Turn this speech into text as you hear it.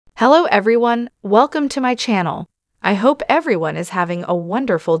Hello everyone, welcome to my channel. I hope everyone is having a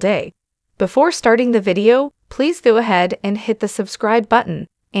wonderful day. Before starting the video, please go ahead and hit the subscribe button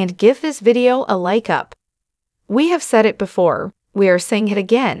and give this video a like up. We have said it before, we are saying it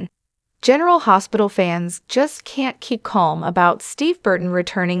again. General Hospital fans just can't keep calm about Steve Burton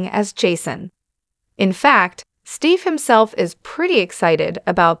returning as Jason. In fact, Steve himself is pretty excited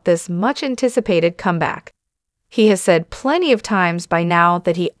about this much-anticipated comeback. He has said plenty of times by now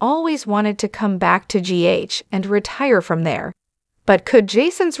that he always wanted to come back to GH and retire from there. But could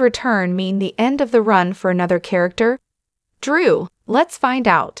Jason's return mean the end of the run for another character? Drew, let's find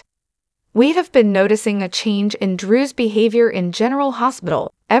out. We have been noticing a change in Drew's behavior in General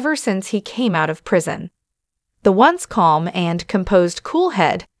Hospital ever since he came out of prison. The once calm and composed cool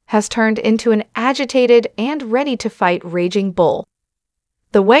head has turned into an agitated and ready-to-fight raging bull.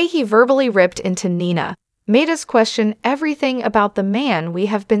 The way he verbally ripped into Nina made us question everything about the man we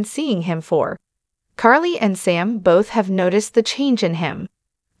have been seeing him for. Carly and Sam both have noticed the change in him.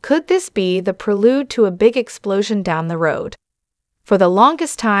 Could this be the prelude to a big explosion down the road? For the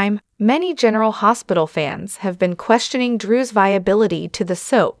longest time, many General Hospital fans have been questioning Drew's viability to the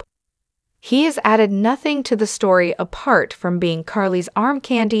soap. He has added nothing to the story apart from being Carly's arm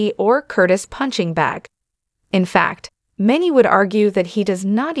candy or Curtis' punching bag. In fact, many would argue that he does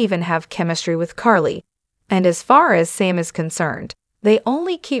not even have chemistry with Carly. And as far as Sam is concerned, they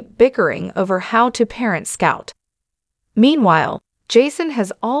only keep bickering over how to parent Scout. Meanwhile, Jason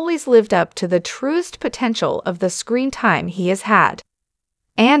has always lived up to the truest potential of the screen time he has had.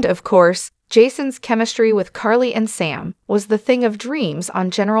 And of course, Jason's chemistry with Carly and Sam was the thing of dreams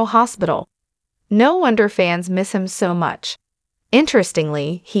on General Hospital. No wonder fans miss him so much.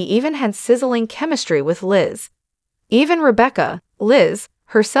 Interestingly, he even had sizzling chemistry with Liz. Even Rebecca, Liz,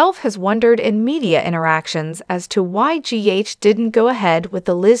 herself has wondered in media interactions as to why GH didn't go ahead with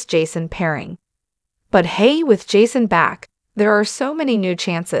the Liz-Jason pairing. But hey, with Jason back, there are so many new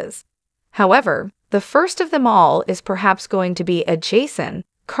chances. However, the first of them all is perhaps going to be a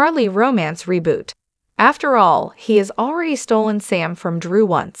Jason-Carly romance reboot. After all, he has already stolen Sam from Drew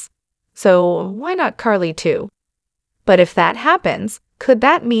once. So why not Carly too? But if that happens, could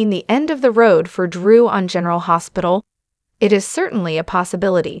that mean the end of the road for Drew on General Hospital? It is certainly a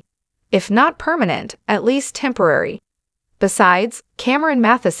possibility. If not permanent, at least temporary. Besides, Cameron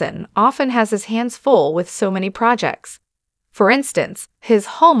Matheson often has his hands full with so many projects. For instance,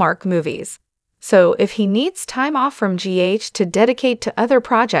 his Hallmark movies. So if he needs time off from GH to dedicate to other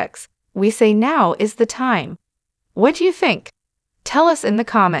projects, we say now is the time. What do you think? Tell us in the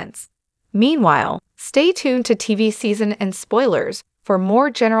comments. Meanwhile, stay tuned to TV season and spoilers for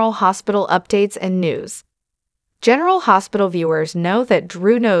more General Hospital updates and news. General Hospital viewers know that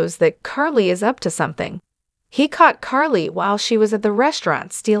Drew knows that Carly is up to something. He caught Carly while she was at the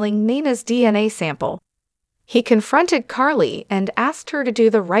restaurant stealing Nina's DNA sample. He confronted Carly and asked her to do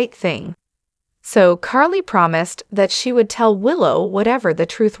the right thing. So Carly promised that she would tell Willow whatever the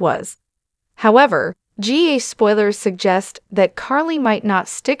truth was. However, GH spoilers suggest that Carly might not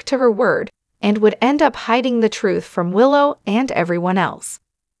stick to her word and would end up hiding the truth from Willow and everyone else.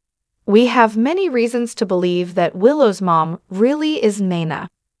 We have many reasons to believe that Willow's mom really is Nina.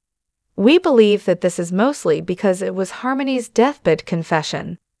 We believe that this is mostly because it was Harmony's deathbed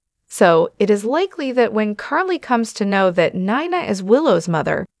confession. So it is likely that when Carly comes to know that Nina is Willow's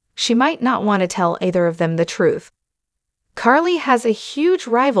mother, she might not want to tell either of them the truth. Carly has a huge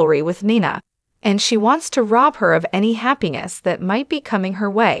rivalry with Nina, and she wants to rob her of any happiness that might be coming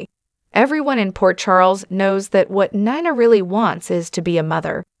her way. Everyone in Port Charles knows that what Nina really wants is to be a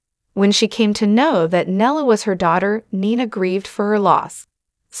mother. When she came to know that Nella was her daughter, Nina grieved for her loss.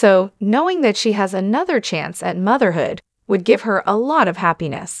 So, knowing that she has another chance at motherhood would give her a lot of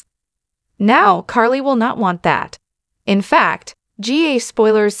happiness. Now, Carly will not want that. In fact, GH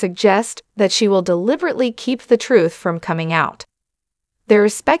spoilers suggest that she will deliberately keep the truth from coming out. There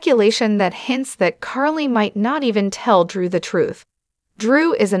is speculation that hints that Carly might not even tell Drew the truth.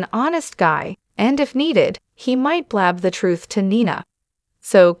 Drew is an honest guy, and if needed, he might blab the truth to Nina.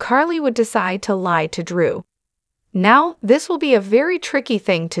 So Carly would decide to lie to Drew. Now, this will be a very tricky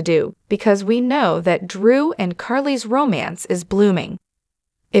thing to do because we know that Drew and Carly's romance is blooming.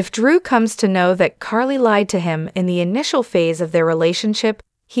 If Drew comes to know that Carly lied to him in the initial phase of their relationship,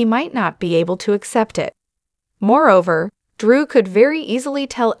 he might not be able to accept it. Moreover, Drew could very easily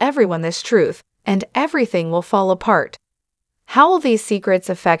tell everyone this truth, and everything will fall apart. How will these secrets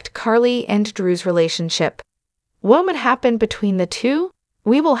affect Carly and Drew's relationship? What would happen between the two?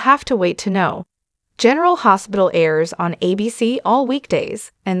 We will have to wait to know. General Hospital airs on ABC all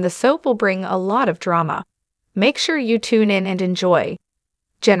weekdays, and the soap will bring a lot of drama. Make sure you tune in and enjoy.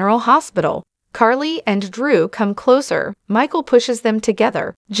 General Hospital. Carly and Drew come closer. Michael pushes them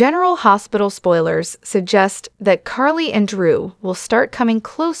together. General Hospital spoilers suggest that Carly and Drew will start coming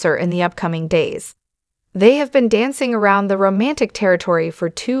closer in the upcoming days. They have been dancing around the romantic territory for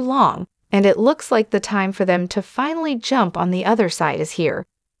too long, and it looks like the time for them to finally jump on the other side is here.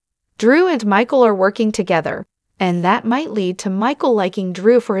 Drew and Michael are working together, and that might lead to Michael liking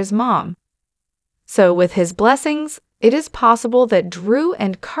Drew for his mom. So with his blessings, it is possible that Drew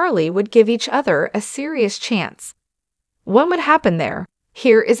and Carly would give each other a serious chance. What would happen there?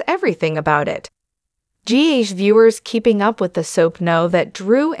 Here is everything about it. GH viewers keeping up with the soap know that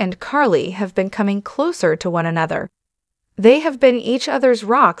Drew and Carly have been coming closer to one another. They have been each other's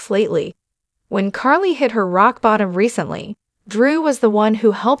rocks lately. When Carly hit her rock bottom recently, Drew was the one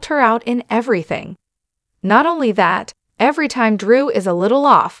who helped her out in everything. Not only that, every time Drew is a little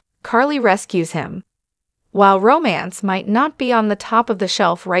off, Carly rescues him. While romance might not be on the top of the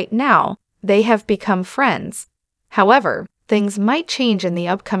shelf right now, they have become friends. However, things might change in the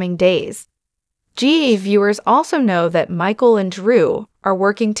upcoming days. GA viewers also know that Michael and Drew are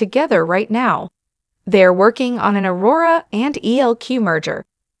working together right now. They are working on an Aurora and ELQ merger.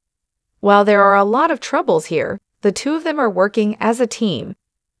 While there are a lot of troubles here, the two of them are working as a team.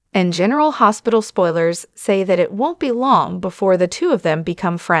 And General Hospital spoilers say that it won't be long before the two of them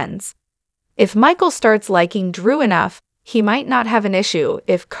become friends. If Michael starts liking Drew enough, he might not have an issue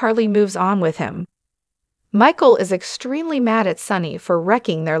if Carly moves on with him. Michael is extremely mad at Sunny for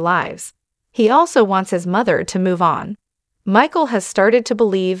wrecking their lives. He also wants his mother to move on. Michael has started to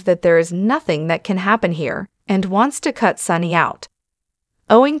believe that there is nothing that can happen here and wants to cut Sunny out.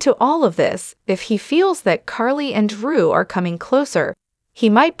 Owing to all of this, if he feels that Carly and Drew are coming closer, he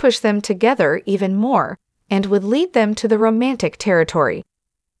might push them together even more and would lead them to the romantic territory.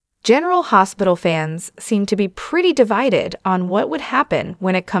 General Hospital fans seem to be pretty divided on what would happen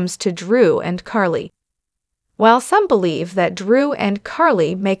when it comes to Drew and Carly. While some believe that Drew and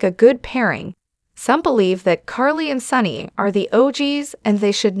Carly make a good pairing, some believe that Carly and Sunny are the OGs and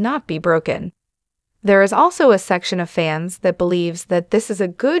they should not be broken. There is also a section of fans that believes that this is a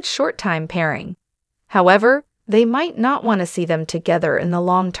good short-time pairing. However, they might not want to see them together in the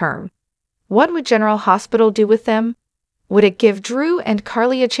long term. What would General Hospital do with them? Would it give Drew and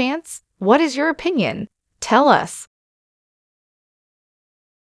Carly a chance? What is your opinion? Tell us.